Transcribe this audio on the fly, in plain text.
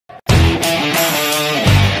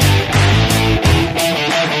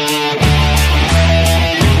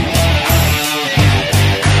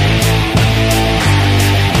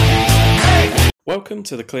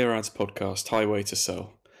Welcome to the Clear Ads podcast, Highway to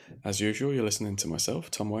Sell. As usual, you're listening to myself,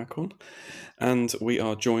 Tom Waghorn, and we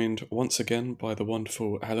are joined once again by the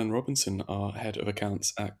wonderful Helen Robinson, our head of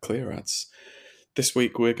accounts at Clear Ads. This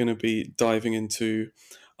week, we're going to be diving into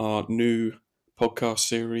our new podcast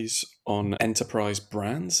series on enterprise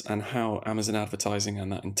brands and how Amazon advertising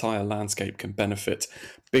and that entire landscape can benefit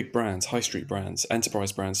big brands, high street brands,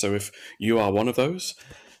 enterprise brands. So if you are one of those,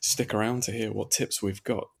 stick around to hear what tips we've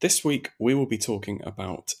got. This week, we will be talking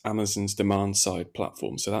about Amazon's demand side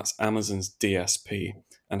platform. So that's Amazon's DSP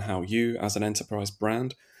and how you as an enterprise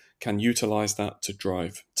brand can utilize that to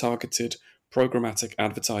drive targeted programmatic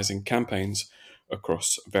advertising campaigns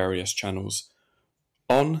across various channels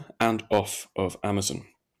on and off of Amazon.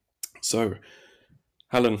 So,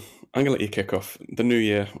 Helen, I'm going to let you kick off the new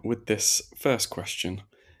year with this first question.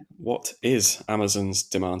 What is Amazon's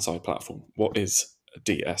demand side platform? What is a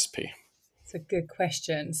DSP? It's a good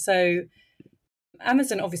question. So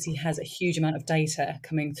Amazon obviously has a huge amount of data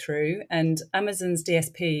coming through, and Amazon's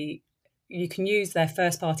DSP, you can use their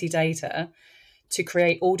first-party data to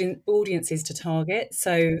create audiences to target.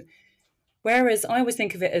 So whereas I always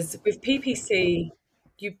think of it as with PPC,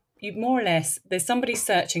 you more or less, there's somebody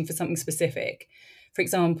searching for something specific. For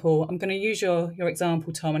example, I'm going to use your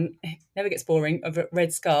example, Tom, and it never gets boring, of a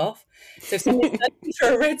red scarf. So if somebody's searching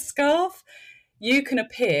for a red scarf, you can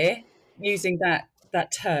appear using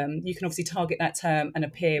that term. You can obviously target that term and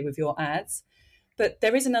appear with your ads. But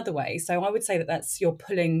there is another way. So I would say that that's you're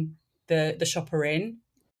pulling the shopper in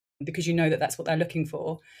because you know that that's what they're looking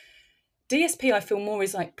for. DSP, I feel more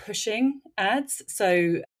is like pushing ads.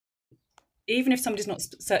 So even if somebody's not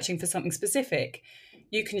searching for something specific,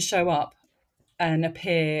 you can show up and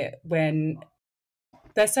appear when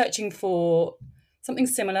they're searching for something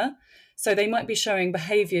similar. So they might be showing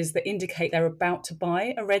behaviours that indicate they're about to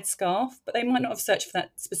buy a red scarf, but they might not have searched for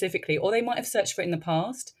that specifically, or they might have searched for it in the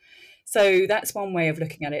past. So that's one way of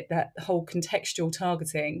looking at it, that whole contextual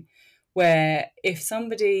targeting, where if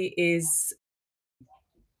somebody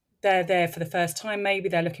they're there for the first time, maybe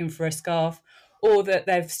they're looking for a scarf, or that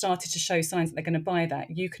they've started to show signs that they're going to buy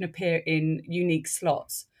that, you can appear in unique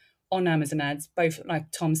slots on Amazon ads, both,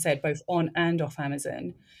 like Tom said, both on and off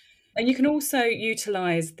Amazon. And you can also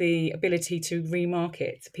utilise the ability to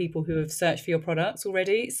remarket to people who have searched for your products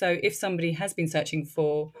already. So if somebody has been searching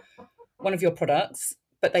for one of your products,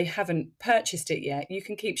 but they haven't purchased it yet, you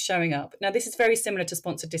can keep showing up. Now, this is very similar to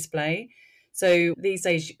sponsored display. So these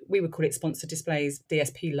days, we would call it sponsored displays,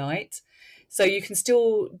 DSP Lite. So you can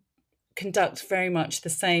still conduct very much the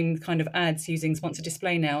same kind of ads using sponsored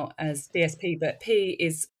display now as DSP, but P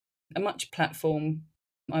is a much platform,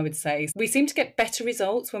 I would say. We seem to get better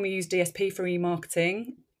results when we use DSP for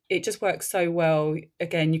remarketing. It just works so well.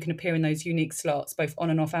 Again, you can appear in those unique slots, both on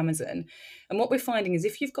and off Amazon. And what we're finding is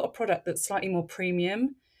if you've got a product that's slightly more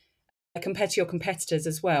premium compared to your competitors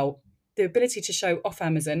as well, the ability to show off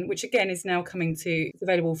Amazon, which again is now it's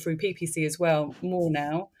available through PPC as well, more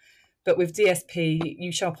now. But with DSP,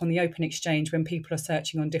 you show up on the open exchange when people are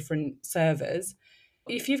searching on different servers.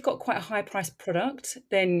 If you've got quite a high priced product,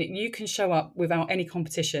 then you can show up without any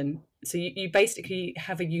competition. So you basically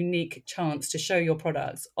have a unique chance to show your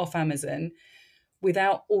products off Amazon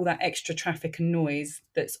without all that extra traffic and noise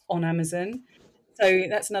that's on Amazon. So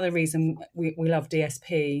that's another reason we love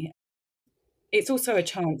DSP. It's also a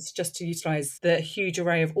chance just to utilise the huge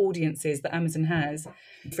array of audiences that Amazon has.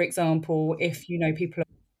 For example, if you know people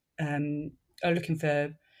are looking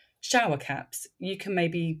for shower caps, you can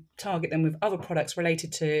maybe target them with other products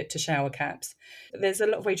related to shower caps. There's a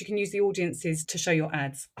lot of ways you can use the audiences to show your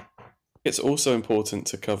ads. It's also important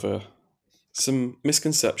to cover some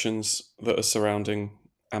misconceptions that are surrounding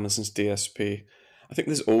Amazon's DSP. I think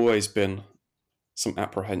there's always been some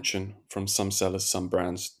apprehension from some sellers, some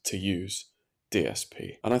brands to use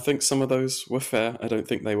DSP. And I think some of those were fair. I don't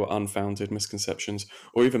think they were unfounded misconceptions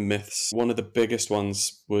or even myths. One of the biggest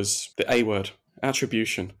ones was the A word,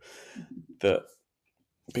 attribution. That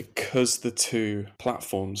because the two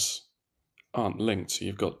platforms aren't linked, so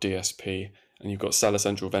you've got DSP and you've got Seller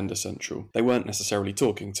Central, Vendor Central, they weren't necessarily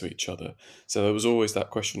talking to each other. So there was always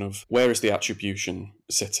that question of where is the attribution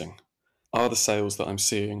sitting? Are the sales that I'm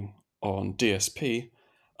seeing on DSP,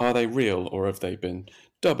 are they real, or have they been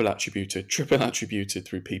double attributed, triple attributed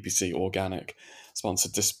through PPC, organic,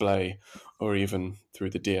 sponsored display, or even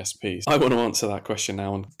through the DSPs? I want to answer that question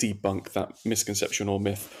now and debunk that misconception or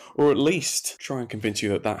myth, or at least try and convince you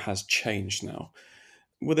that that has changed now.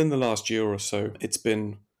 Within the last year or so, it's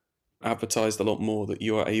been advertised a lot more that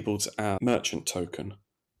you are able to add merchant token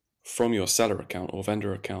from your seller account or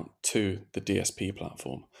vendor account to the DSP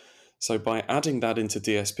platform. So by adding that into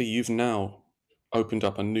DSP, you've now opened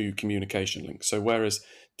up a new communication link. So whereas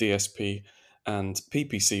DSP and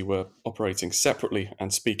PPC were operating separately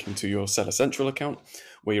and speaking to your Seller Central account,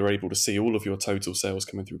 where you're able to see all of your total sales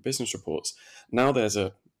coming through business reports, now there's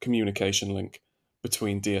a communication link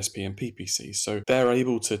between DSP and PPC. So they're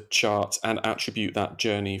able to chart and attribute that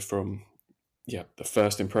journey from the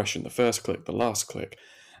first impression, the first click, the last click,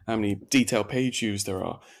 how many detailed page views there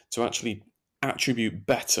are, to actually attribute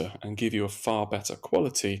better and give you a far better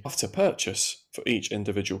quality after purchase for each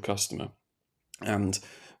individual customer, and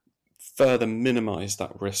further minimize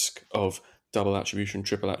that risk of double attribution,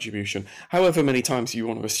 triple attribution, however many times you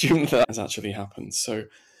want to assume that has actually happened. So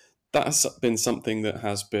that has been something that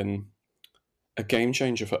has been a game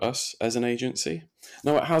changer for us as an agency.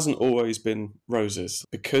 Now, it hasn't always been roses,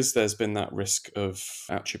 because there's been that risk of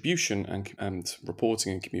attribution and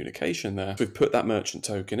reporting and communication there. We've put that merchant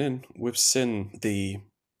token in, we've seen the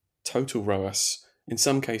total ROAS in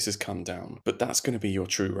some cases come down, but that's going to be your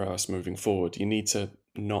true ROAS moving forward. You need to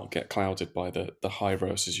not get clouded by the high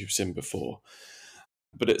ROASs you've seen before.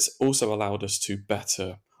 But it's also allowed us to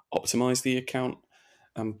better optimize the account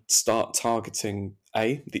and start targeting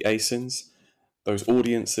the ASINs, those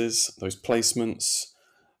audiences, those placements,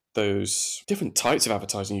 those different types of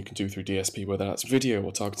advertising you can do through DSP, whether that's video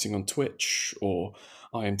or targeting on Twitch or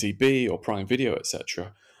IMDb or Prime Video,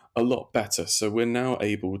 etc., a lot better. So we're now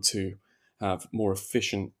able to have more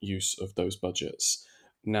efficient use of those budgets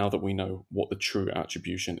now that we know what the true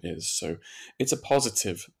attribution is. So it's a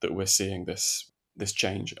positive that we're seeing this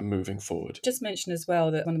change and moving forward. Just mention as well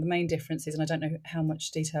that one of the main differences, and I don't know how much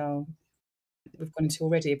detail we've gone into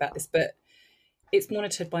already about this, but it's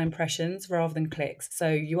monitored by impressions rather than clicks. So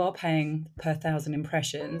you are paying per 1,000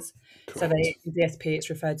 impressions. Correct. So in DSP, it's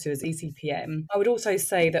referred to as eCPM. I would also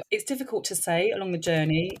say that it's difficult to say along the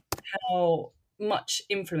journey how much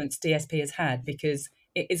influence DSP has had, because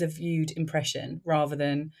it is a viewed impression rather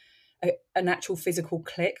than an actual physical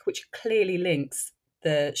click, which clearly links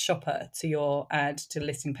the shopper to your ad, to the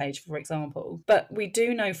listing page, for example. But we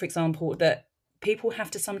do know, for example, that people have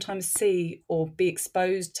to sometimes see or be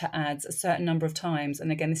exposed to ads a certain number of times.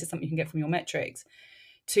 And again, this is something you can get from your metrics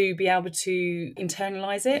to be able to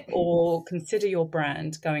internalize it or consider your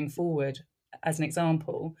brand going forward, as an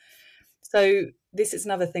example. So this is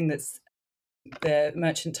another thing that's the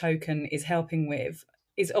merchant token is helping with,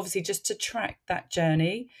 is obviously just to track that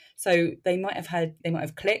journey. So they might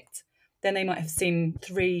have clicked, then they might have seen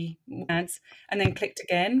 3 ads and then clicked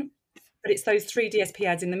again. But it's those 3 DSP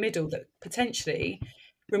ads in the middle that potentially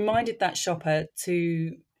reminded that shopper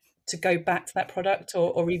to go back to that product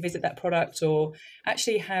or revisit that product, or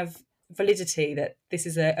actually have validity that this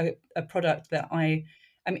is a product that I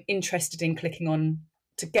am interested in clicking on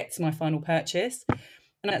to get to my final purchase.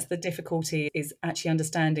 And that's the difficulty, is actually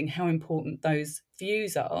understanding how important those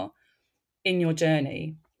views are in your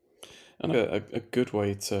journey. And a good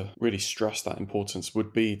way to really stress that importance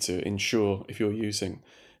would be to ensure, if you're using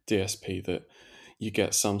DSP, that you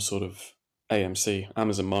get some sort of AMC,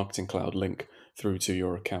 Amazon Marketing Cloud link through to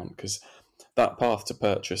your account, because that path to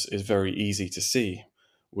purchase is very easy to see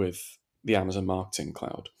with the Amazon Marketing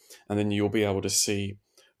Cloud. And then you'll be able to see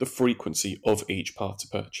the frequency of each path to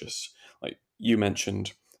purchase. Like you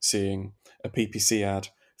mentioned, seeing a PPC ad,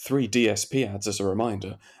 3 DSP ads as a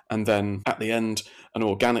reminder, and then at the end, an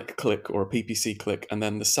organic click or a PPC click, and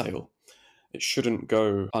then the sale. It shouldn't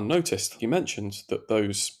go unnoticed. You mentioned that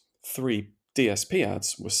those 3 DSP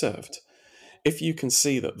ads were served. If you can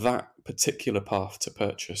see that that particular path to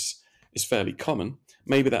purchase is fairly common,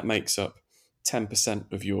 maybe that makes up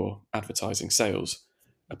 10% of your advertising sales.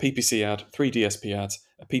 A PPC ad, 3 DSP ads,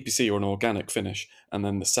 a PPC or an organic finish, and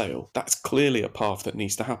then the sale. That's clearly a path that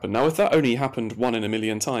needs to happen. Now, if that only happened 1 in a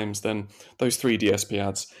million times, then those 3 DSP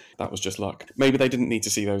ads, that was just luck. Maybe they didn't need to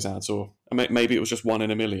see those ads, or maybe it was just 1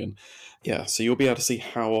 in a million. Yeah, so you'll be able to see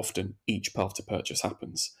how often each path to purchase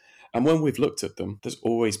happens. And when we've looked at them, there's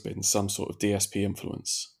always been some sort of DSP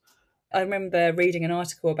influence. I remember reading an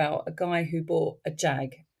article about a guy who bought a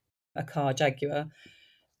Jaguar,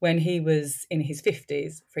 when he was in his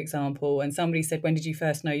 50s, for example, and somebody said, when did you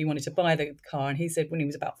first know you wanted to buy the car? And he said, when he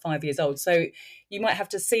was about 5 years old. So you might have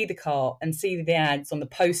to see the car and see the ads on the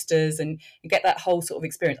posters and get that whole sort of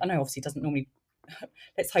experience. I know obviously it doesn't normally,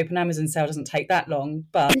 let's hope an Amazon sale doesn't take that long,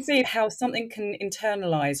 but you can see how something can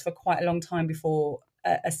internalize for quite a long time before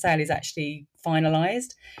a sale is actually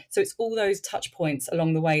finalized. So it's all those touch points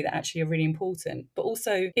along the way that actually are really important. But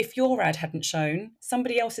also, if your ad hadn't shown,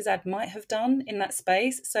 somebody else's ad might have done in that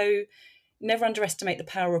space. So never underestimate the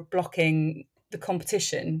power of blocking the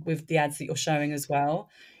competition with the ads that you're showing as well.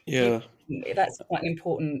 Yeah. That's quite an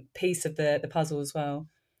important piece of the puzzle as well.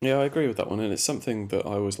 Yeah, I agree with that one. And it's something that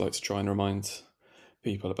I always like to try and remind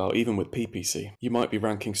people about, even with PPC. You might be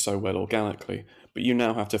ranking so well organically, but you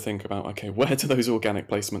now have to think about, okay, where do those organic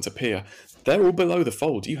placements appear? They're all below the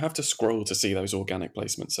fold. You have to scroll to see those organic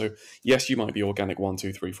placements. So yes, you might be organic 1,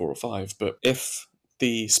 2, 3, 4, or 5, but if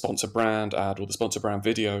the sponsor brand ad or the sponsor brand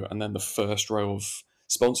video and then the first row of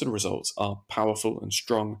sponsored results are powerful and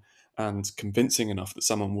strong and convincing enough that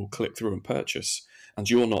someone will click through and purchase, and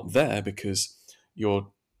you're not there because you're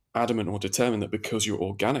adamant or determined that because you're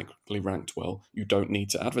organically ranked well, you don't need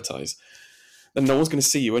to advertise, then no one's going to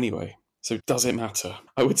see you anyway. So does it matter?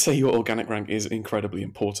 I would say your organic rank is incredibly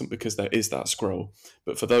important because there is that scroll.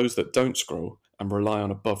 But for those that don't scroll and rely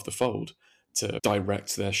on above the fold to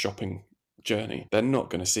direct their shopping journey, they're not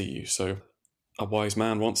going to see you. So a wise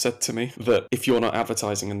man once said to me that if you're not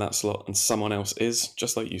advertising in that slot and someone else is,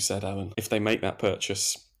 just like you said, Alan, if they make that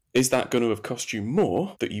purchase, is that going to have cost you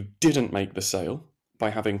more that you didn't make the sale by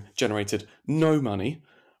having generated no money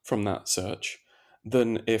from that search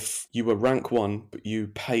than if you were rank 1 but you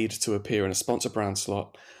paid to appear in a sponsor brand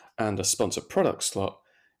slot and a sponsor product slot?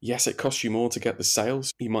 Yes, it cost you more to get the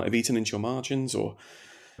sales. You might have eaten into your margins, or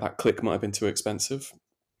that click might have been too expensive,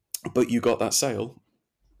 but you got that sale.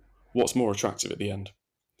 What's more attractive at the end?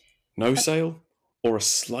 No sale or a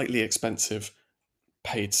slightly expensive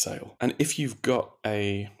paid sale? And if you've got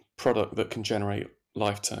a product that can generate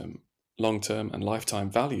long-term and lifetime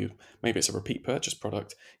value, maybe it's a repeat purchase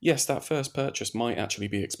product, yes, that first purchase might actually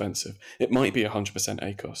be expensive. It might be 100%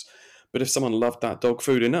 ACOS. But if someone loved that dog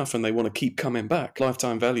food enough and they want to keep coming back,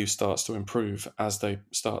 lifetime value starts to improve as they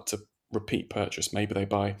start to repeat purchase. Maybe they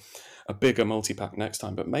buy a bigger multi-pack next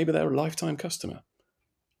time, but maybe they're a lifetime customer.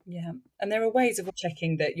 Yeah. And there are ways of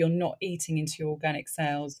checking that you're not eating into your organic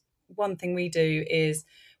sales. One thing we do is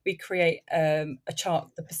we create a chart,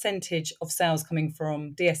 the percentage of sales coming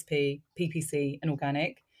from DSP, PPC, and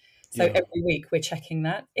organic. So Yeah. every week we're checking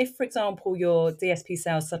that. If, for example, your DSP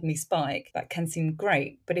sales suddenly spike, that can seem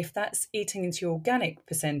great. But if that's eating into your organic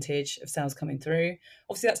percentage of sales coming through,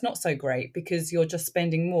 obviously that's not so great because you're just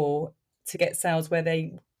spending more to get sales where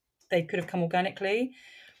they could have come organically.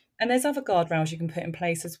 And there's other guardrails you can put in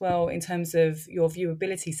place as well in terms of your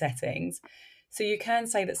viewability settings. So you can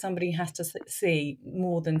say that somebody has to see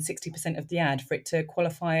more than 60% of the ad for it to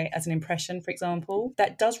qualify as an impression, for example.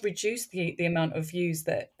 That does reduce the amount of views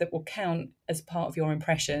that will count as part of your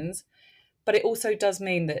impressions. But it also does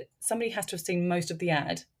mean that somebody has to have seen most of the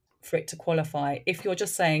ad for it to qualify. If you're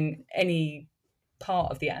just saying any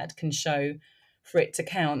part of the ad can show for it to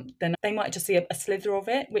count, then they might just see a slither of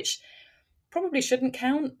it, which probably shouldn't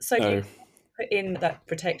count. So you No. put in that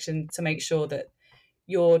protection to make sure that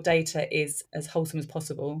your data is as wholesome as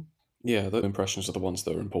possible. Yeah, the impressions are the ones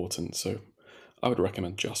that are important. So I would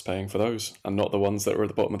recommend just paying for those and not the ones that are at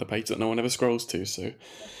the bottom of the page that no one ever scrolls to. So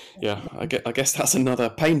yeah, I guess that's another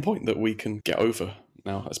pain point that we can get over.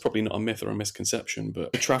 Now, it's probably not a myth or a misconception,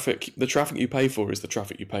 but the traffic you pay for is the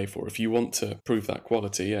traffic you pay for. If you want to prove that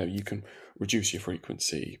quality, yeah, you can reduce your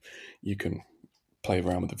frequency, you can play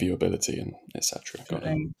around with the viewability and etc.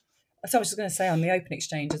 Definitely. So I was just going to say on the Open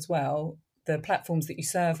Exchange as well, the platforms that you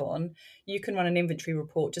serve on, you can run an inventory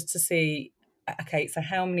report just to see, okay, so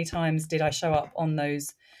how many times did I show up on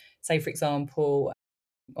those, say, for example,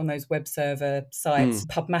 on those web server sites,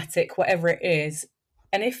 Pubmatic, whatever it is.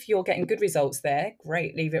 And if you're getting good results there,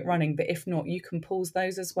 great, leave it running. But if not, you can pause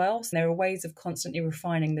those as well. So there are ways of constantly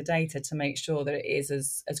refining the data to make sure that it is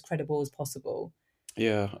as credible as possible.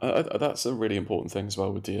 Yeah, that's a really important thing as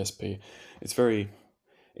well with DSP. It's very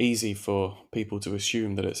easy for people to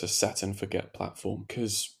assume that it's a set and forget platform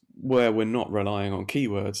because where we're not relying on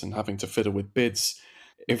keywords and having to fiddle with bids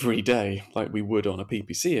every day like we would on a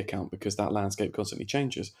PPC account because that landscape constantly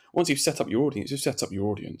changes. Once you've set up your audience, you've set up your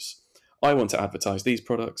audience. I want to advertise these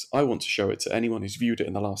products. I want to show it to anyone who's viewed it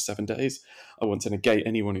in the last 7 days. I want to negate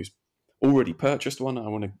anyone who's already purchased one. I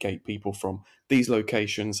want to negate people from these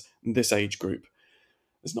locations, this age group.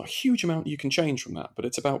 There's not a huge amount you can change from that, but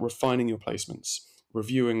it's about refining your placements,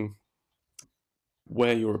 reviewing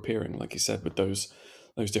where you're appearing, like you said, with those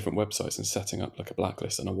different websites and setting up like a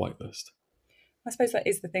blacklist and a whitelist. I suppose that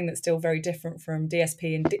is the thing that's still very different from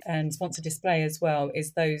DSP and sponsor display as well,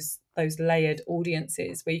 is those layered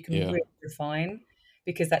audiences where you can Yeah. really refine,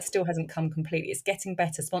 because that still hasn't come completely. It's getting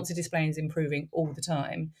better. Sponsor display is improving all the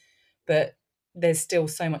time, but there's still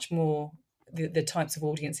so much more the types of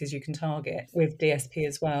audiences you can target with DSP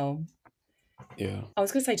as well. Yeah. I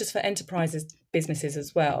was going to say, just for enterprises, businesses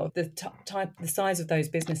as well, the size of those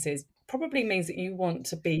businesses probably means that you want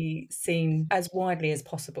to be seen as widely as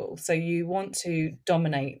possible. So you want to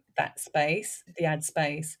dominate that space, the ad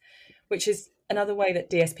space, which is Another way that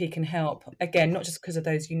DSP can help, again, not just because of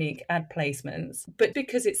those unique ad placements, but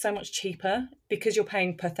because it's so much cheaper, because you're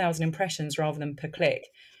paying per thousand impressions rather than per click,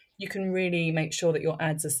 you can really make sure that your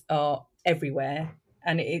ads are everywhere,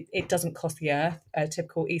 and it doesn't cost the earth. A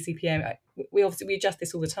typical eCPM, we obviously we adjust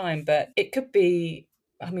this all the time, but it could be,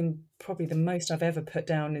 I mean, probably the most I've ever put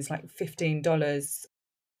down is like $15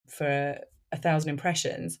 for 1,000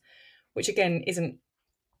 impressions, which again isn't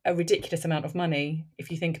a ridiculous amount of money if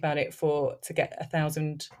you think about it, for to get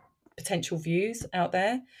 1,000 potential views out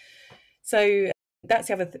there. So that's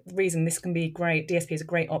the other reason this can be great. DSP is a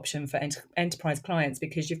great option for enterprise clients,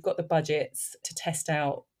 because you've got the budgets to test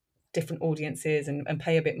out different audiences and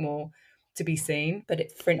pay a bit more to be seen, but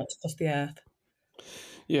for it not to cost the earth.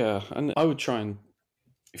 Yeah, and I would try and,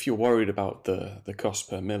 if you're worried about the cost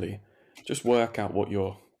per milli, just work out what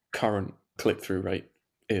your current click through rate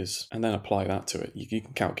is and then apply that to it. You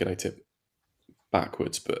can calculate it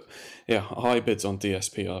backwards, but yeah, high bids on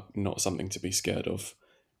DSP are not something to be scared of.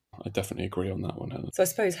 I definitely agree on that one, Helen. So I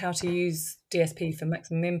suppose how to use DSP for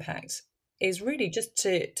maximum impact is really just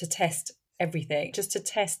to test everything, just to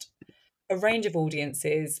test a range of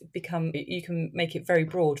audiences. You can make it very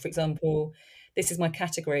broad. For example, this is my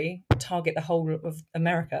category, target the whole of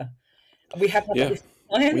America. We have had that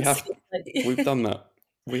Yeah, with clients. we've done that.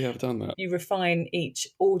 We have done that. You refine each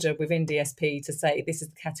order within DSP to say this is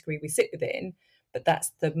the category we sit within, but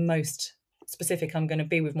that's the most specific I'm going to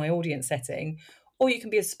be with my audience setting. Or you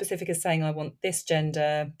can be as specific as saying, I want this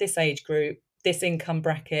gender, this age group, this income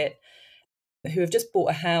bracket, who have just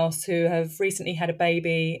bought a house, who have recently had a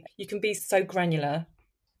baby. You can be so granular,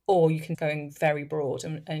 or you can go very broad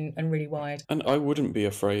and really wide. And I wouldn't be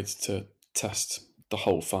afraid to test the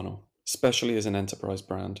whole funnel, especially as an enterprise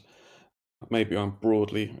brand. Maybe I'm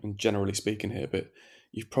broadly and generally speaking here, but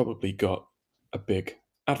you've probably got a big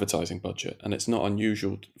advertising budget, and it's not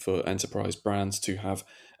unusual for enterprise brands to have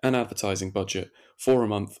an advertising budget for a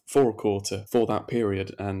month, for a quarter, for that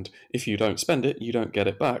period, and if you don't spend it, you don't get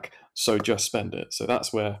it back, so just spend it. So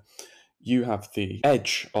that's where you have the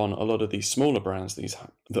edge on a lot of these smaller brands, these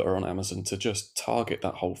that are on Amazon, to just target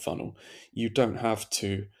that whole funnel. You don't have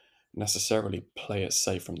to necessarily play it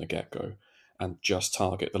safe from the get-go and just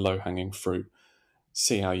target the low-hanging fruit.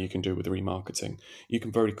 See how you can do with remarketing. You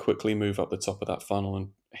can very quickly move up the top of that funnel and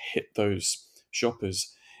hit those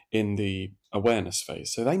shoppers in the awareness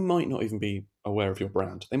phase. So they might not even be aware of your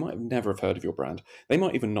brand. They might never have heard of your brand. They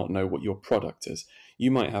might even not know what your product is.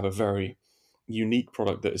 You might have a very unique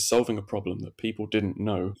product that is solving a problem that people didn't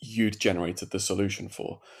know you'd generated the solution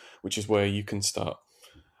for, which is where you can start.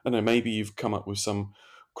 I don't know, maybe you've come up with some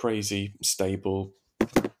crazy stable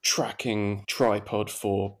tracking tripod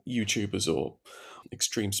for YouTubers or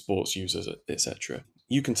extreme sports users, etc.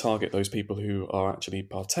 You can target those people who are actually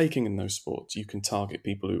partaking in those sports. You can target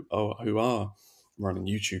people who are running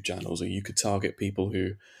YouTube channels, or you could target people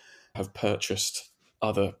who have purchased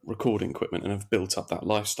other recording equipment and have built up that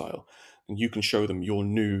lifestyle. And you can show them your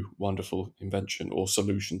new wonderful invention or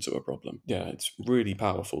solution to a problem. Yeah, it's really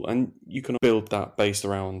powerful. And you can build that based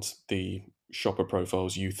around the shopper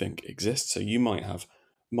profiles you think exist. So you might have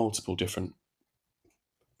multiple different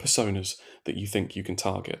personas that you think you can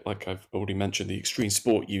target. Like I've already mentioned, the extreme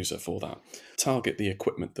sport user for that. Target the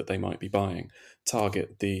equipment that they might be buying.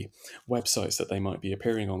 Target the websites that they might be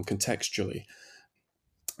appearing on contextually.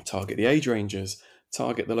 Target the age ranges.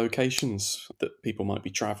 Target the locations that people might be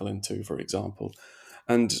traveling to, for example.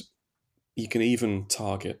 And you can even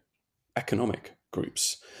target economic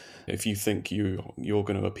groups. If you think you're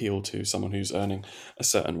going to appeal to someone who's earning a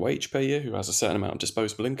certain wage per year, who has a certain amount of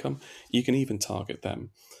disposable income, you can even target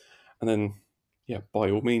them. And then, yeah,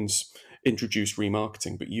 by all means, introduce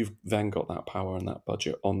remarketing, but you've then got that power and that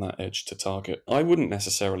budget on that edge to target. I wouldn't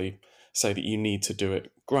necessarily say that you need to do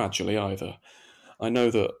it gradually either. I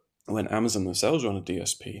know that when Amazon themselves run a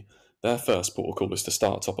DSP, their first protocol is to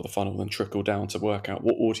start top of the funnel and trickle down to work out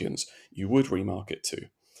what audience you would remarket to.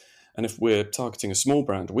 And if we're targeting a small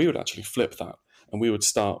brand, we would actually flip that, and we would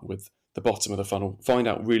start with the bottom of the funnel, find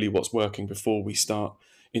out really what's working before we start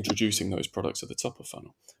introducing those products at the top of the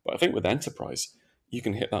funnel. But I think with enterprise, you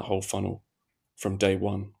can hit that whole funnel from day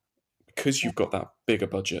one because you've got that bigger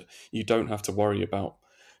budget. You don't have to worry about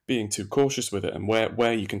being too cautious with it and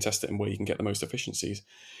where you can test it and where you can get the most efficiencies.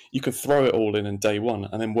 You can throw it all in day one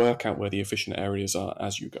and then work out where the efficient areas are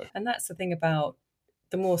as you go. And that's the thing about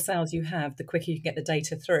the more sales you have, the quicker you can get the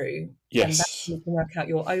data through. And that Yes. you can work out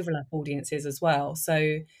your overlap audiences as well.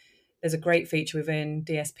 So there's a great feature within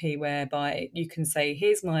DSP whereby you can say,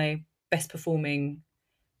 here's my best performing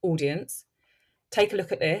audience. Take a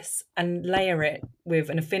look at this and layer it with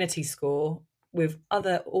an affinity score with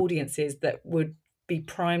other audiences that would be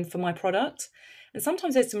primed for my product. And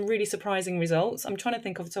sometimes there's some really surprising results. I'm trying to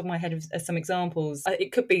think off the top of my head of some examples.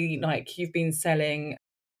 It could be like you've been selling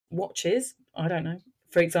watches, I don't know,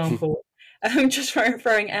 for example. Just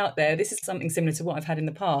throwing out there, this is something similar to what I've had in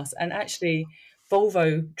the past. And actually,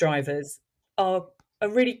 Volvo drivers are a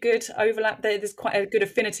really good overlap there. There's quite a good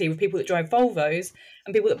affinity with people that drive Volvos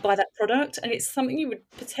and people that buy that product. And it's something you would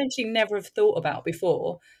potentially never have thought about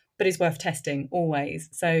before, but is worth testing always.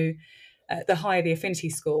 So the higher the affinity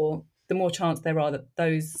score, the more chance there are that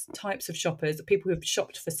those types of shoppers, the people who have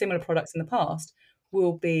shopped for similar products in the past,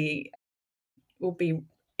 will be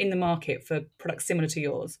in the market for products similar to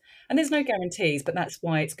yours. And there's no guarantees, but that's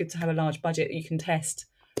why it's good to have a large budget that you can test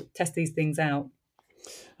these things out.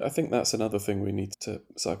 I think that's another thing we need to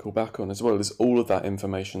cycle back on as well, is all of that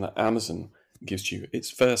information that Amazon gives you. It's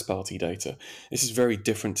first-party data. This is very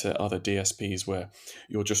different to other DSPs where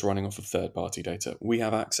you're just running off of third-party data. We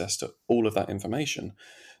have access to all of that information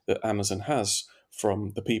that Amazon has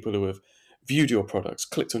from the people who have viewed your products,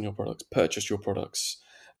 clicked on your products, purchased your products,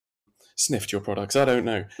 sniffed your products, I don't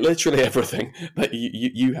know, literally everything that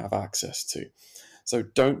you have access to. So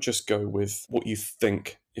don't just go with what you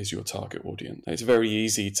think is your target audience. It's very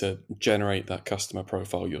easy to generate that customer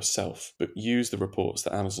profile yourself, but use the reports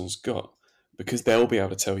that Amazon's got, because they'll be able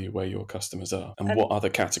to tell you where your customers are and what other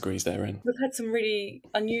categories they're in. We've had some really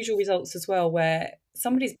unusual results as well, where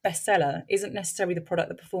somebody's bestseller isn't necessarily the product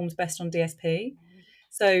that performs best on DSP.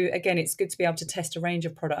 So again, it's good to be able to test a range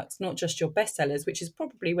of products, not just your bestsellers, which is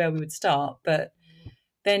probably where we would start, but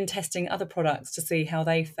then testing other products to see how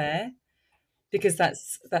they fare, because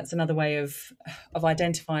that's another way of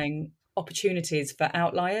identifying opportunities for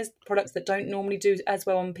outliers, products that don't normally do as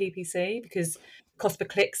well on PPC because cost per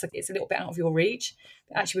click, it's a little bit out of your reach.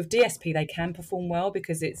 But actually with DSP, they can perform well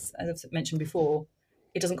because it's, as I've mentioned before,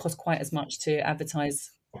 it doesn't cost quite as much to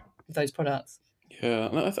advertise those products. Yeah,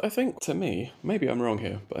 and I think, to me, maybe I'm wrong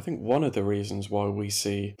here, but I think one of the reasons why we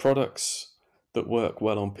see products that work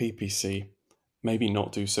well on PPC maybe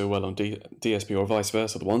not do so well on DSP, or vice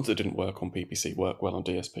versa, the ones that didn't work on PPC work well on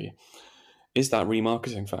DSP, is that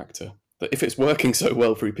remarketing factor. That if it's working so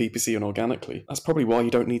well through PPC and organically, that's probably why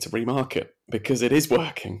you don't need to remarket, because it is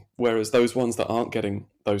working. Whereas those ones that aren't getting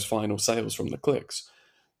those final sales from the clicks,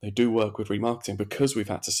 they do work with remarketing because we've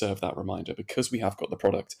had to serve that reminder, because we have got the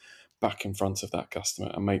product back in front of that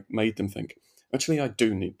customer and made them think, actually, I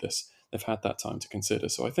do need this. They've had that time to consider.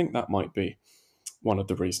 So I think that might be one of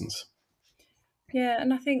the reasons. Yeah,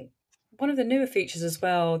 and I think one of the newer features as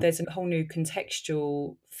well, there's a whole new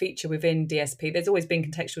contextual feature within DSP. There's always been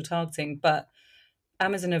contextual targeting, but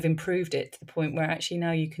Amazon have improved it to the point where actually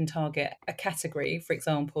now you can target a category, for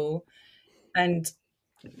example, and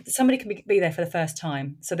somebody can be there for the first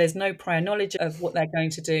time. So there's no prior knowledge of what they're going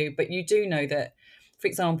to do, but you do know that, for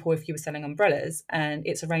example, if you were selling umbrellas and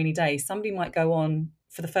it's a rainy day, somebody might go on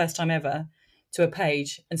for the first time ever to a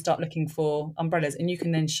page and start looking for umbrellas, and you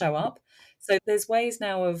can then show up. So there's ways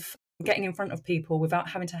now of getting in front of people without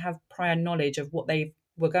having to have prior knowledge of what they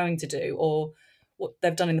were going to do or what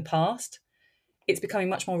they've done in the past. It's becoming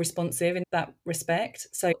much more responsive in that respect.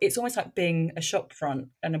 So it's almost like being a shop front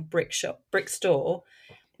and a brick store.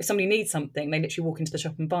 If somebody needs something, they literally walk into the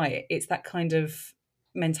shop and buy it. It's that kind of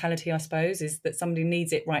mentality, I suppose, is that somebody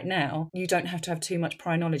needs it right now. You don't have to have too much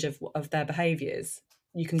prior knowledge of their behaviours.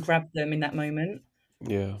 You can grab them in that moment.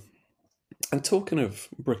 Yeah. And talking of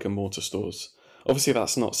brick and mortar stores, obviously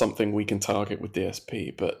that's not something we can target with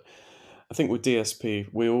DSP, but I think with DSP,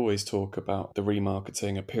 we always talk about the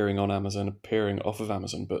remarketing, appearing on Amazon, appearing off of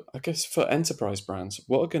Amazon. But I guess for enterprise brands,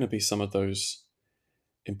 what are going to be some of those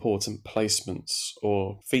important placements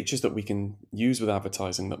or features that we can use with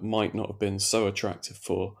advertising that might not have been so attractive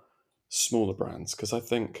for smaller brands? Because I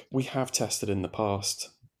think we have tested in the past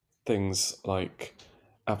things like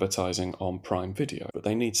advertising on Prime Video, but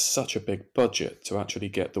they need such a big budget to actually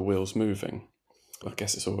get the wheels moving. I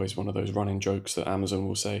guess it's always one of those running jokes that Amazon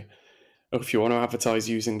will say, oh, if you want to advertise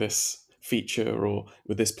using this feature or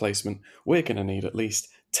with this placement, we're going to need at least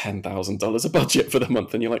 $10,000 a budget for the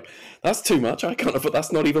month. And you're like, that's too much. I can't afford,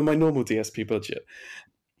 that's not even my normal DSP budget.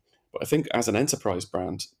 But I think as an enterprise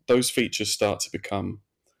brand, those features start to become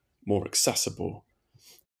more accessible,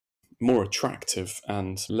 more attractive,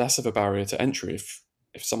 and less of a barrier to entry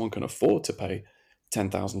if someone can afford to pay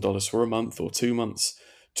 $10,000 for a month or 2 months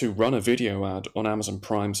to run a video ad on Amazon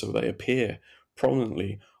Prime so they appear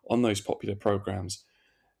prominently on those popular programs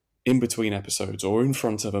in between episodes or in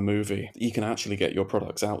front of a movie. You can actually get your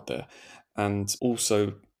products out there, and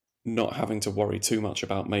also not having to worry too much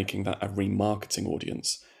about making that a remarketing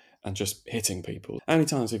audience and just hitting people. How many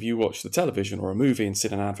times have you watched the television or a movie and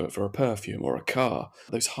seen an advert for a perfume or a car,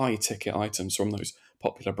 those high ticket items from those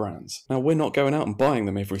popular brands? Now, we're not going out and buying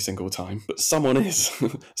them every single time, but someone is.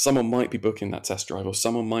 Someone might be booking that test drive, or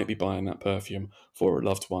someone might be buying that perfume for a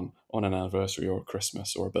loved one on an anniversary or a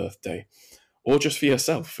Christmas or a birthday, or just for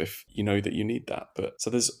yourself if you know that you need that. But so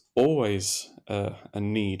there's always a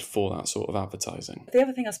need for that sort of advertising. The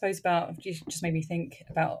other thing I suppose about, you just made me think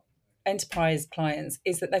about enterprise clients,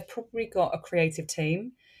 is that they've probably got a creative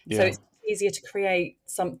team. So Yeah, it's easier to create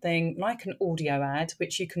something like an audio ad,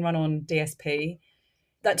 which you can run on DSP,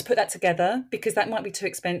 that to put that together, because that might be too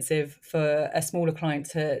expensive for a smaller client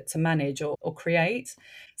to manage or create.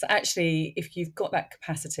 So actually, if you've got that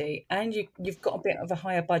capacity and you've got a bit of a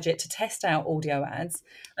higher budget to test out audio ads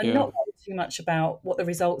and yeah. not worry too much about what the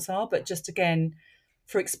results are, but just again,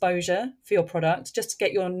 for exposure for your product, just to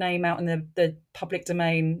get your name out in the public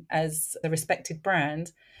domain as a respected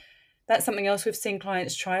brand, that's something else we've seen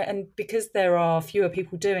clients try. And because there are fewer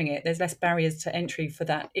people doing it, there's less barriers to entry for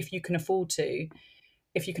that if you can afford to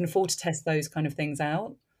test those kind of things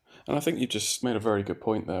out. And I think you just made a very good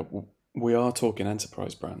point there. We are talking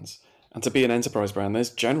enterprise brands. And to be an enterprise brand, there's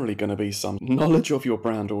generally going to be some knowledge of your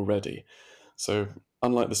brand already. So,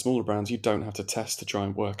 unlike the smaller brands, you don't have to test to try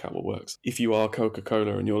and work out what works. If you are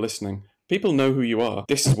Coca-Cola and you're listening, people know who you are.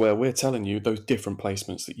 This is where we're telling you those different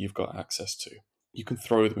placements that you've got access to. You can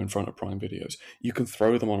throw them in front of Prime Videos. You can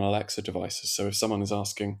throw them on Alexa devices. So if someone is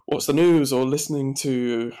asking, what's the news, or listening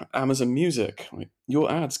to Amazon Music,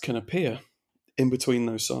 your ads can appear in between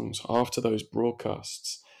those songs, after those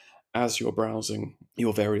broadcasts, as you're browsing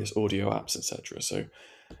your various audio apps, etc. So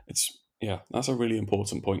that's a really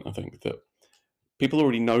important point, I think, that people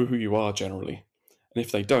already know who you are generally. And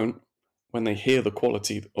if they don't, when they hear the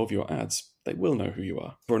quality of your ads, they will know who you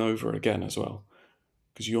are over and over again as well.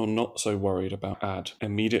 Because you're not so worried about ad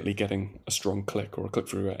immediately getting a strong click or a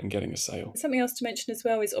click-through rate and getting a sale. Something else to mention as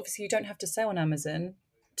well is obviously you don't have to sell on Amazon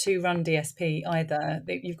to run DSP either.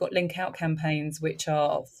 You've got link out campaigns, which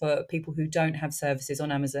are for people who don't have services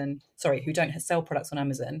on Amazon, who don't sell products on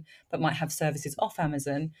Amazon, but might have services off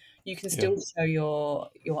Amazon. You can still show your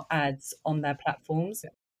ads on their platforms.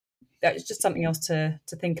 That's just something else to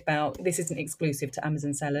think about. This isn't exclusive to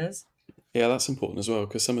Amazon sellers. Yeah, that's important as well,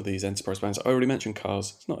 because some of these enterprise brands, I already mentioned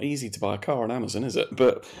cars. It's not easy to buy a car on Amazon, is it?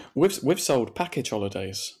 But we've sold package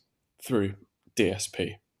holidays through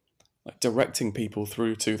DSP, like directing people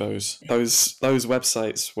through to those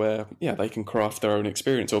websites where they can craft their own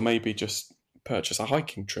experience, or maybe just purchase a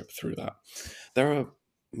hiking trip through that. There are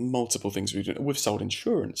multiple things we do. We've sold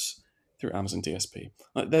insurance through Amazon DSP.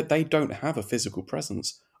 Like they don't have a physical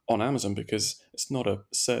presence on Amazon because it's not a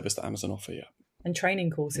service that Amazon offer yet. And training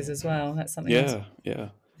courses as well. That's something else. Yeah.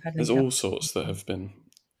 There's all sorts that have been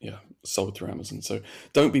sold through Amazon. So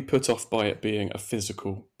don't be put off by it being a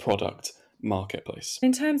physical product marketplace.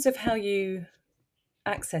 In terms of how you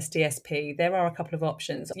access DSP, there are a couple of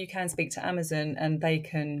options. You can speak to Amazon and they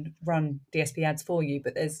can run DSP ads for you,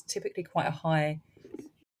 but there's typically quite a high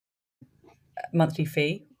monthly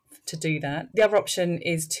fee to do that. The other option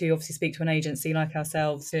is to obviously speak to an agency like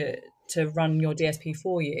ourselves to run your DSP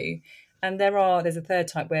for you. And there's a third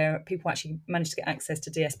type where people actually manage to get access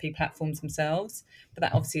to DSP platforms themselves, but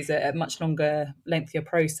that obviously is a much longer, lengthier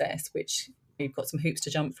process, which you've got some hoops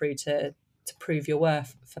to jump through to prove your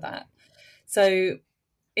worth for that. So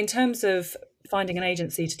in terms of finding an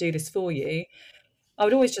agency to do this for you, I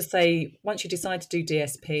would always just say, once you decide to do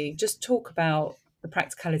DSP, just talk about the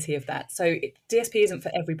practicality of that. So DSP isn't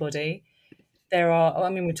for everybody.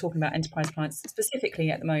 We're talking about enterprise clients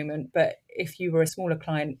specifically at the moment, but if you were a smaller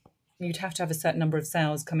client, you'd have to have a certain number of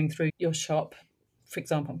sales coming through your shop. For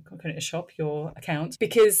example, I'm calling it a shop, your account,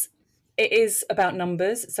 because it is about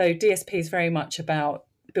numbers. So DSP is very much about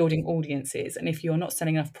building audiences. And if you're not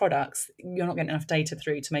selling enough products, you're not getting enough data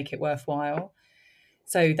through to make it worthwhile.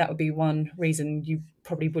 So that would be one reason you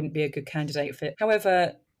probably wouldn't be a good candidate for it.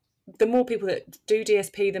 However, the more people that do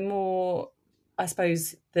DSP, the more, I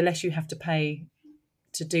suppose, the less you have to pay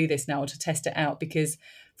to do this now, or to test it out. Because,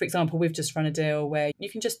 for example, we've just run a deal where you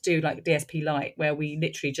can just do like DSP Lite, where we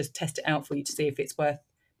literally just test it out for you to see if it's worth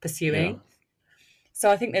pursuing. Yeah. So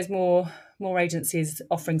I think there's more agencies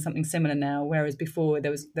offering something similar now, whereas before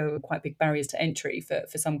there were quite big barriers to entry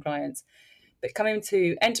for some clients. But coming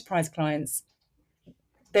to enterprise clients,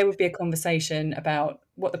 there would be a conversation about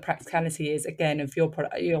what the practicality is, again, of your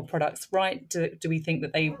products, right? Do we think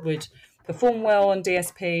that they would perform well on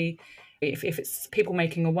DSP? If it's people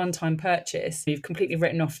making a one-time purchase, you've completely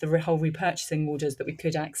written off the whole repurchasing orders that we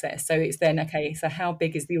could access. So it's then, okay, so how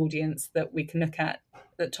big is the audience that we can look at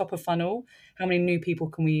the top of funnel? How many new people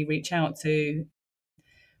can we reach out to?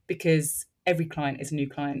 because every client is a new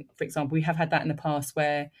client. For example, we have had that in the past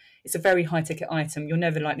where it's a very high ticket item. You're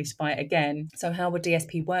never likely to buy it again. So how would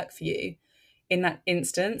DSP work for you in that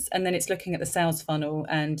instance? And then it's looking at the sales funnel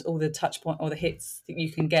and all the touch point or the hits that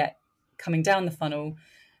you can get coming down the funnel,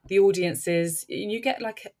 the audiences. You get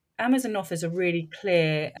like Amazon offers a really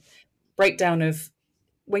clear breakdown of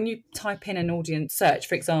when you type in an audience search,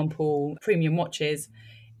 for example, premium watches,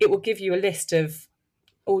 it will give you a list of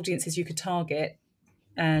audiences you could target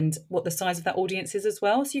and what the size of that audience is as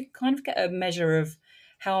well. So you kind of get a measure of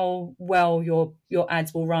how well your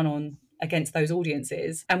ads will run on against those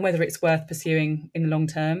audiences and whether it's worth pursuing in the long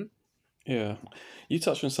term. Yeah. You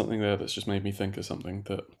touched on something there that's just made me think of something,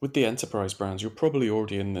 that with the enterprise brands, you're probably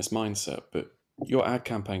already in this mindset, but your ad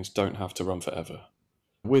campaigns don't have to run forever.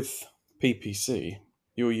 With PPC,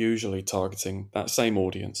 you're usually targeting that same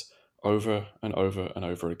audience over and over and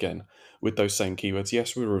over again with those same keywords.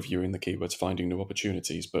 Yes, we're reviewing the keywords, finding new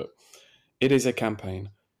opportunities, but it is a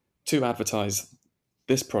campaign to advertise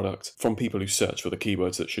this product from people who search for the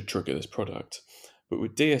keywords that should trigger this product. But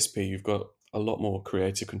with DSP, you've got a lot more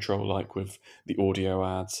creative control, like with the audio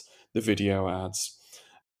ads, the video ads,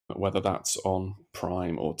 whether that's on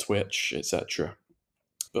Prime or Twitch, etc.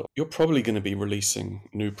 But you're probably going to be releasing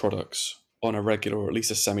new products on a regular or at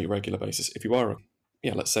least a semi-regular basis. If you are,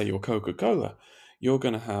 let's say you're Coca-Cola, you're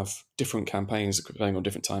going to have different campaigns going on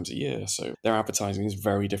different times a year. So their advertising is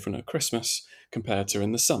very different at Christmas compared to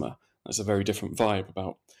in the summer. There's a very different vibe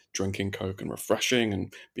about drinking Coke and refreshing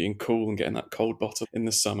and being cool and getting that cold bottle in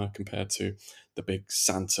the summer compared to the big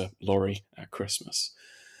Santa lorry at Christmas.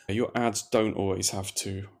 Your ads don't always have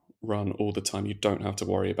to run all the time. You don't have to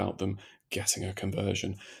worry about them getting a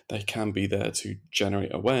conversion. They can be there to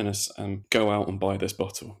generate awareness and go out and buy this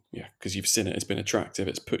bottle. Yeah, because you've seen it, it's been attractive,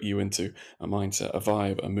 it's put you into a mindset, a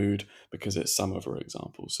vibe, a mood, because it's summer, for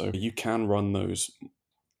example. So you can run those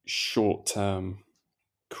short-term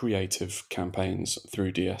creative campaigns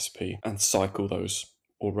through DSP and cycle those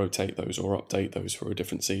or rotate those or update those for a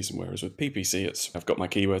different season. Whereas with PPC, it's I've got my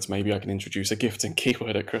keywords, maybe I can introduce a gifting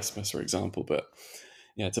keyword at Christmas, for example, but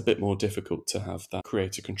yeah, it's a bit more difficult to have that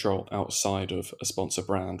creative control outside of a sponsor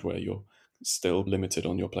brand where you're still limited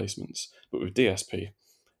on your placements. But with DSP,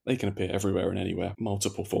 they can appear everywhere and anywhere,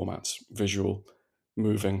 multiple formats, visual,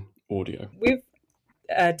 moving, audio. With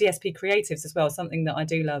DSP creatives as well, something that I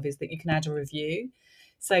do love is that you can add a review.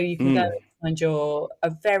 So you can go and find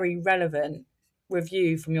a very relevant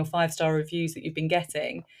review from your 5-star reviews that you've been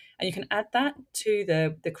getting, and you can add that to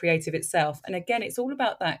the creative itself. And again, it's all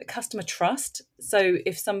about that customer trust. So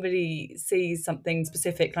if somebody sees something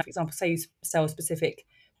specific, like for example, say you sell a specific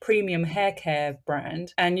premium hair care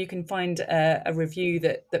brand, and you can find a review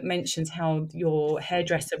that mentions how your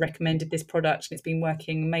hairdresser recommended this product and it's been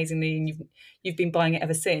working amazingly and you've been buying it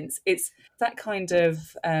ever since. It's that kind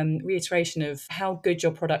of reiteration of how good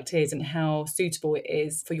your product is and how suitable it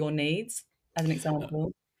is for your needs, as an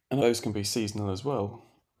example. And those can be seasonal as well.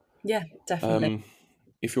 Yeah, definitely.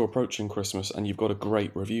 If you're approaching Christmas and you've got a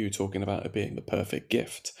great review talking about it being the perfect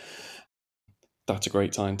gift, that's a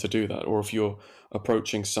great time to do that. Or if you're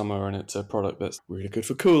approaching summer and it's a product that's really good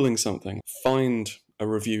for cooling something, find a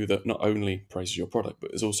review that not only praises your product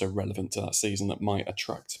but is also relevant to that season, that might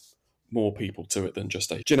attract more people to it than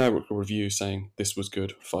just a generic review saying this was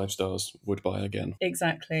good, 5 stars, would buy again.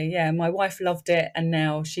 Exactly. Yeah, my wife loved it and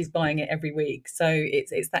now she's buying it every week. So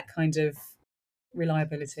it's that kind of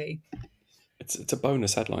reliability. It's a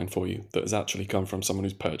bonus headline for you that has actually come from someone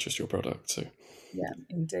who's purchased your product. So yeah,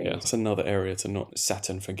 indeed. Yeah, it's another area to not set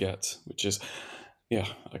and forget, which is,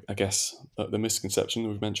 I guess the misconception that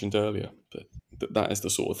we've mentioned earlier, that is the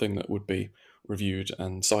sort of thing that would be reviewed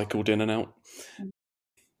and cycled in and out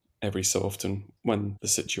every so often when the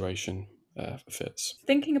situation fits.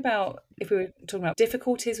 Thinking about, if we were talking about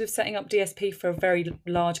difficulties with setting up DSP for a very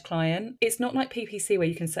large client, it's not like PPC where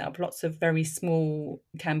you can set up lots of very small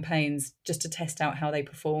campaigns just to test out how they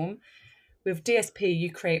perform. With DSP,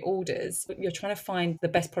 you create orders. You're trying to find the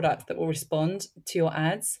best product that will respond to your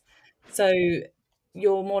ads. So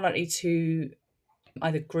you're more likely to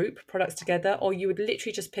either group products together, or you would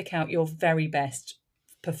literally just pick out your very best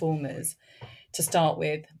performers to start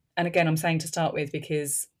with. And again, I'm saying to start with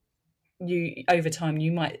because over time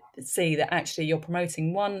you might see that actually you're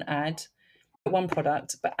promoting one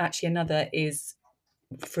product, but actually another is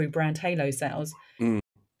through brand halo sales,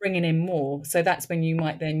 bringing in more. So that's when you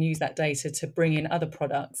might then use that data to bring in other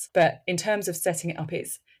products. But in terms of setting it up,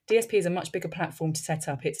 DSP is a much bigger platform to set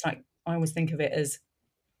up. It's like, I always think of it as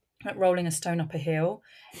like rolling a stone up a hill.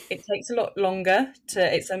 It takes a lot longer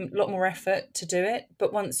it's a lot more effort to do it,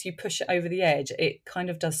 but once you push it over the edge, it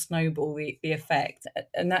kind of does snowball the effect.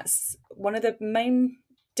 And that's one of the main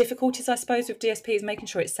difficulties, I suppose, with DSP is making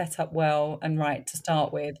sure it's set up well and right to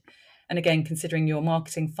start with. And again, considering your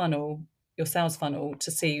marketing funnel, your sales funnel, to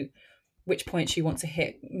see which points you want to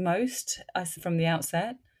hit most as from the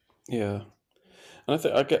outset. Yeah. And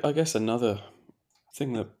I guess another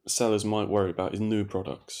thing that sellers might worry about is new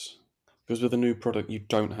products. Because with a new product, you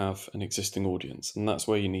don't have an existing audience. And that's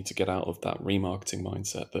where you need to get out of that remarketing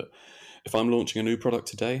mindset that if I'm launching a new product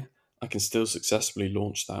today, I can still successfully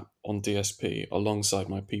launch that on DSP alongside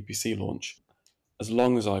my PPC launch, as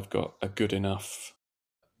long as I've got a good enough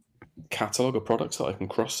catalog of products that I can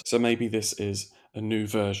cross. So maybe this is a new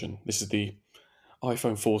version. This is the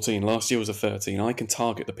iPhone 14. Last year was a 13. I can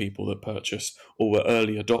target the people that purchased or were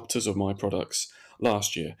early adopters of my products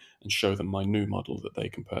last year and show them my new model that they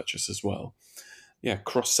can purchase as well. Yeah,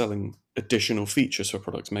 cross-selling additional features for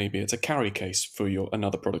products. Maybe it's a carry case for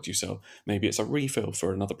another product you sell. Maybe it's a refill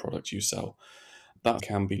for another product you sell. That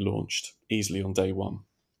can be launched easily on day one.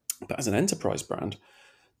 But as an enterprise brand,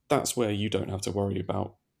 that's where you don't have to worry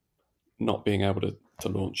about not being able to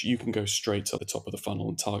launch. You can go straight to the top of the funnel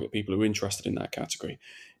and target people who are interested in that category,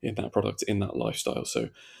 in that product, in that lifestyle. So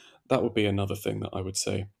that would be another thing that I would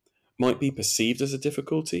say might be perceived as a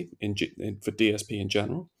difficulty for DSP in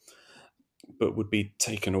general, but would be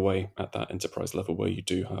taken away at that enterprise level where you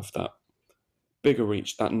do have that bigger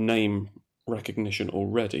reach, that name recognition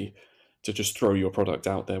already, to just throw your product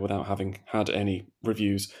out there without having had any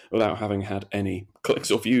reviews, without having had any clicks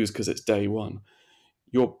or views because it's day one.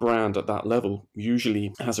 Your brand at that level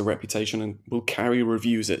usually has a reputation and will carry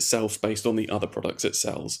reviews itself based on the other products it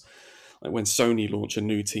sells. Like when Sony launch a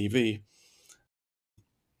new TV,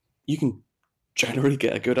 you can generally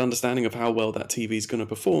get a good understanding of how well that TV is going to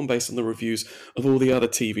perform based on the reviews of all the other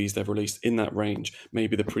TVs they've released in that range,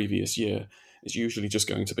 maybe the previous year. It's usually just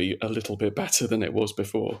going to be a little bit better than it was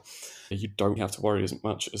before. You don't have to worry as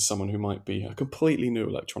much as someone who might be a completely new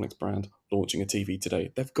electronics brand launching a TV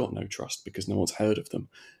today. They've got no trust because no one's heard of them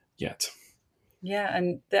yet. Yeah,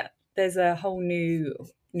 and there's a whole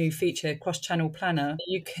new feature, cross-channel planner.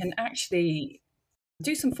 You can actually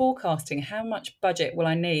do some forecasting. How much budget will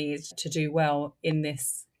I need to do well in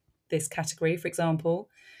this category, for example?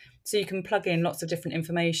 So you can plug in lots of different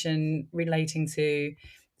information relating to,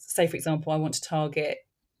 say, for example, I want to target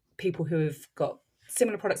people who have got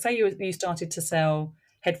similar products. Say you started to sell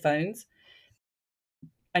headphones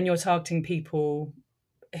and you're targeting people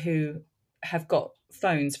who have got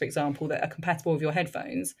phones, for example, that are compatible with your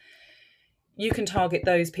headphones. You can target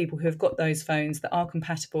those people who have got those phones that are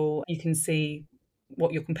compatible. You can see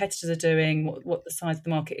what your competitors are doing, what the size of the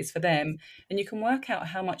market is for them. And you can work out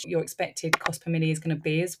how much your expected cost per milli is going to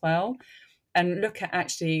be as well. And look at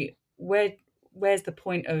actually where's the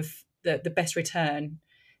point of the best return.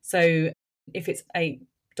 So if it's $8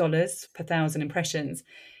 per 1,000 impressions,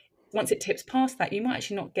 once it tips past that, you might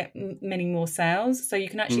actually not get many more sales. So you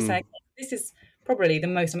can actually say, this is probably the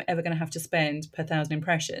most I'm ever going to have to spend per 1,000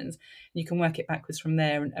 impressions. You can work it backwards from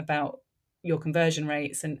there and about your conversion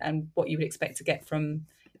rates and what you would expect to get from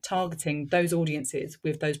targeting those audiences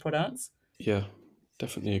with those products. Yeah,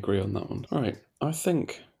 definitely agree on that one. All right, I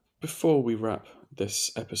think before we wrap this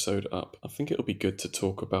episode up, I think it'll be good to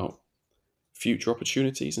talk about future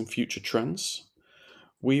opportunities and future trends.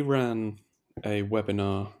 We ran a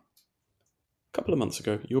webinar a couple of months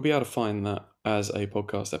ago. You'll be able to find that as a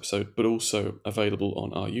podcast episode, but also available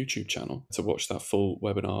on our YouTube channel to watch that full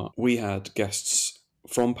webinar. We had guests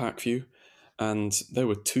from PackView, and there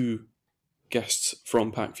were 2 guests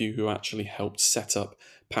from PackView who actually helped set up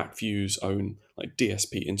PackView's own like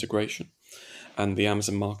DSP integration and the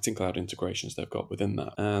Amazon Marketing Cloud integrations they've got within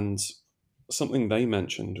that. And something they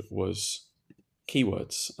mentioned was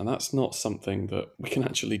keywords, and that's not something that we can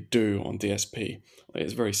actually do on DSP.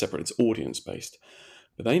 It's very separate, it's audience based.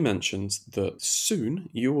 But they mentioned that soon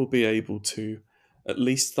you will be able to, at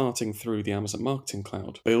least starting through the Amazon Marketing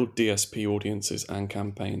Cloud, build DSP audiences and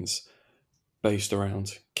campaigns based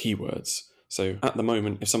around keywords. So at the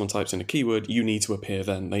moment, if someone types in a keyword, you need to appear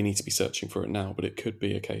then. They need to be searching for it now, but it could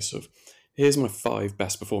be a case of, here's my 5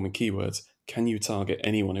 best performing keywords. Can you target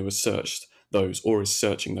anyone who has searched those or is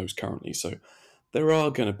searching those currently? So there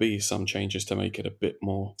are going to be some changes to make it a bit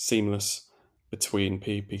more seamless between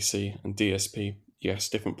PPC and DSP. Yes,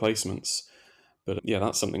 different placements. But yeah,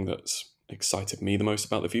 that's something that's excited me the most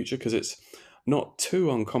about the future, because it's not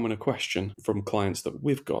too uncommon a question from clients that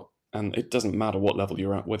we've got. And it doesn't matter what level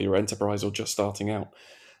you're at, whether you're enterprise or just starting out.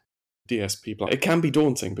 DSP, it can be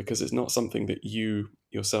daunting because it's not something that you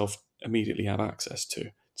yourself immediately have access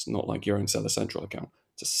to. It's not like your own Seller Central account.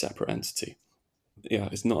 It's a separate entity. Yeah,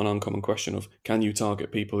 it's not an uncommon question of, can you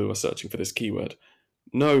target people who are searching for this keyword?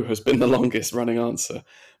 No has been the longest running answer,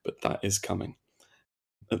 but that is coming.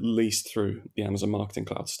 at least through the Amazon Marketing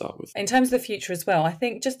Cloud to start with. In terms of the future as well, I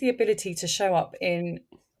think just the ability to show up in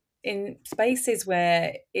spaces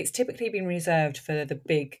where it's typically been reserved for the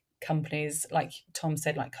big companies, like Tom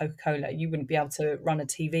said, like Coca-Cola, you wouldn't be able to run a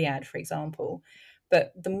TV ad, for example.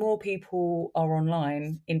 But the more people are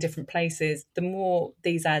online in different places, the more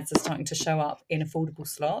these ads are starting to show up in affordable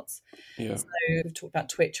slots. Yeah. So we've talked about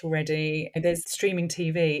Twitch already. There's streaming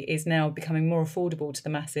TV is now becoming more affordable to the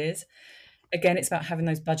masses. Again, it's about having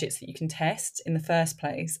those budgets that you can test in the first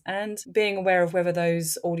place and being aware of whether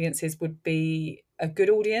those audiences would be a good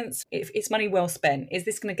audience. If it's money well spent, is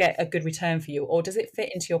this going to get a good return for you, or does it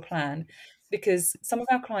fit into your plan? Because some of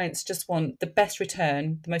our clients just want the best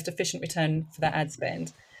return, the most efficient return for that ad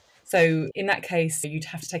spend. So in that case, you'd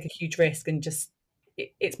have to take a huge risk and just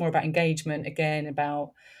it's more about engagement, again,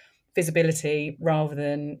 about visibility rather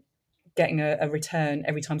than getting a return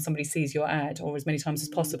every time somebody sees your ad or as many times as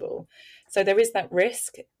possible. So there is that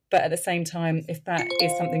risk. But at the same time, if that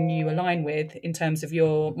is something you align with in terms of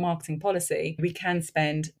your marketing policy, we can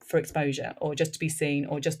spend for exposure or just to be seen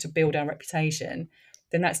or just to build our reputation,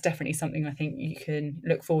 then that's definitely something I think you can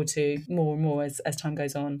look forward to more and more as time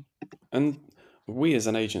goes on. And we as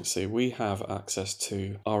an agency, we have access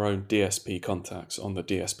to our own DSP contacts on the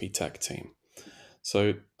DSP tech team.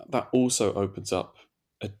 So that also opens up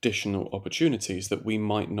additional opportunities that we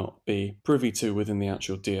might not be privy to within the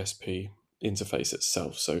actual DSP interface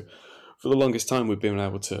itself. So for the longest time, we've been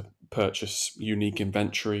able to purchase unique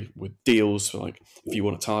inventory with deals. Like if you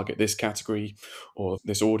want to target this category or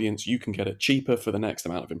this audience, you can get it cheaper for the next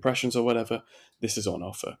amount of impressions or whatever. This is on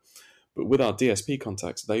offer. But with our DSP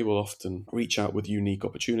contacts, they will often reach out with unique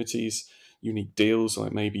opportunities, unique deals,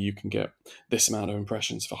 like maybe you can get this amount of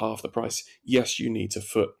impressions for half the price. Yes, you need to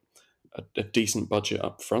foot a decent budget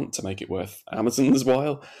up front to make it worth Amazon's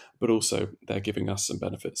while, but also they're giving us some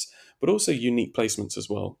benefits, but also unique placements as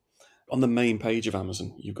well. On the main page of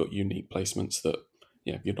Amazon, you've got unique placements that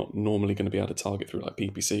you're not normally going to be able to target through like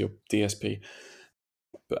PPC or DSP,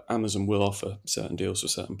 but Amazon will offer certain deals for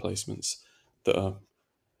certain placements that are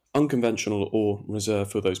unconventional or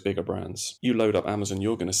reserved for those bigger brands. You load up Amazon,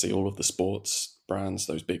 you're going to see all of the sports brands,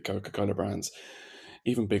 those big Coca-Cola brands,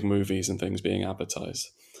 even big movies and things being advertised.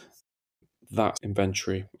 That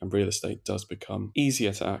inventory and real estate does become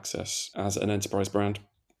easier to access as an enterprise brand.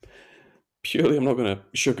 Purely, I'm not going to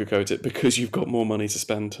sugarcoat it, because you've got more money to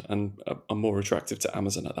spend and are more attractive to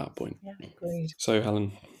Amazon at that point. Yeah, agreed. So,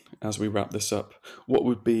 Helen, as we wrap this up, what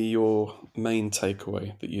would be your main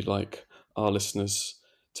takeaway that you'd like our listeners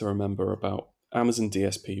to remember about Amazon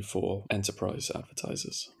DSP for enterprise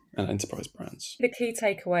advertisers and enterprise brands? The key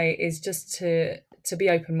takeaway is just to be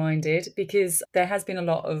open-minded, because there has been a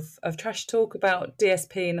lot of trash talk about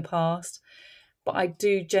DSP in the past, but I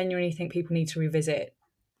do genuinely think people need to revisit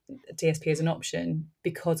DSP as an option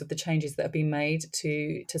because of the changes that have been made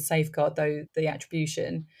to safeguard the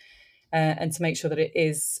attribution and to make sure that it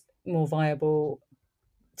is more viable.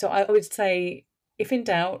 So I would say, if in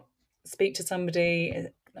doubt, speak to somebody.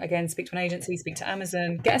 Again, speak to an agency, speak to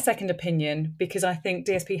Amazon, get a second opinion, because I think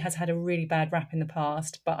DSP has had a really bad rap in the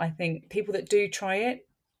past, but I think people that do try it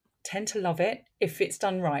tend to love it if it's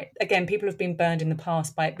done right. Again, people have been burned in the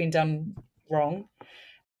past by it being done wrong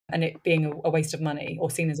and it being a waste of money or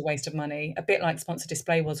seen as a waste of money, a bit like sponsored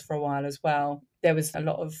display was for a while as well. There was a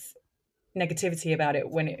lot of negativity about it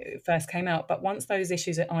when it first came out, but once those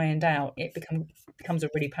issues are ironed out, it becomes a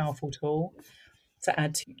really powerful tool to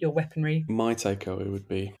add to your weaponry. My takeaway would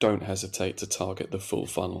be, don't hesitate to target the full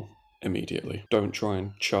funnel immediately. Don't try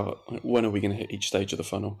and chart, when are we going to hit each stage of the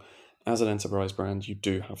funnel? As an enterprise brand, you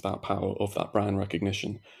do have that power of that brand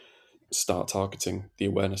recognition. Start targeting the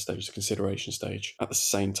awareness stage, the consideration stage. At the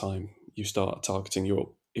same time, you start targeting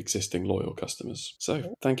your existing loyal customers.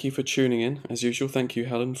 So thank you for tuning in. As usual, thank you,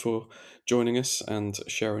 Helen, for joining us and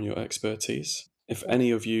sharing your expertise. If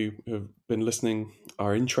any of you who have been listening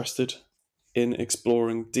are interested in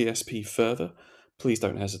exploring DSP further, please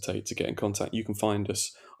don't hesitate to get in contact. You can find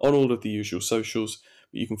us on all of the usual socials,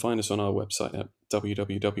 but you can find us on our website at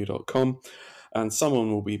www.com, and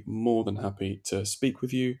someone will be more than happy to speak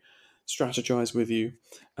with you, strategize with you,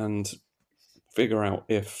 and figure out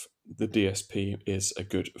if the DSP is a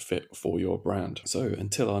good fit for your brand. So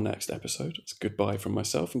until our next episode, it's goodbye from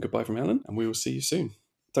myself and goodbye from Helen, and we will see you soon.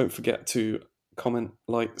 Don't forget to comment,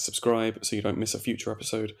 like, subscribe so you don't miss a future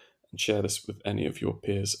episode, and share this with any of your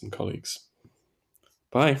peers and colleagues.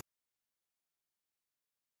 Bye.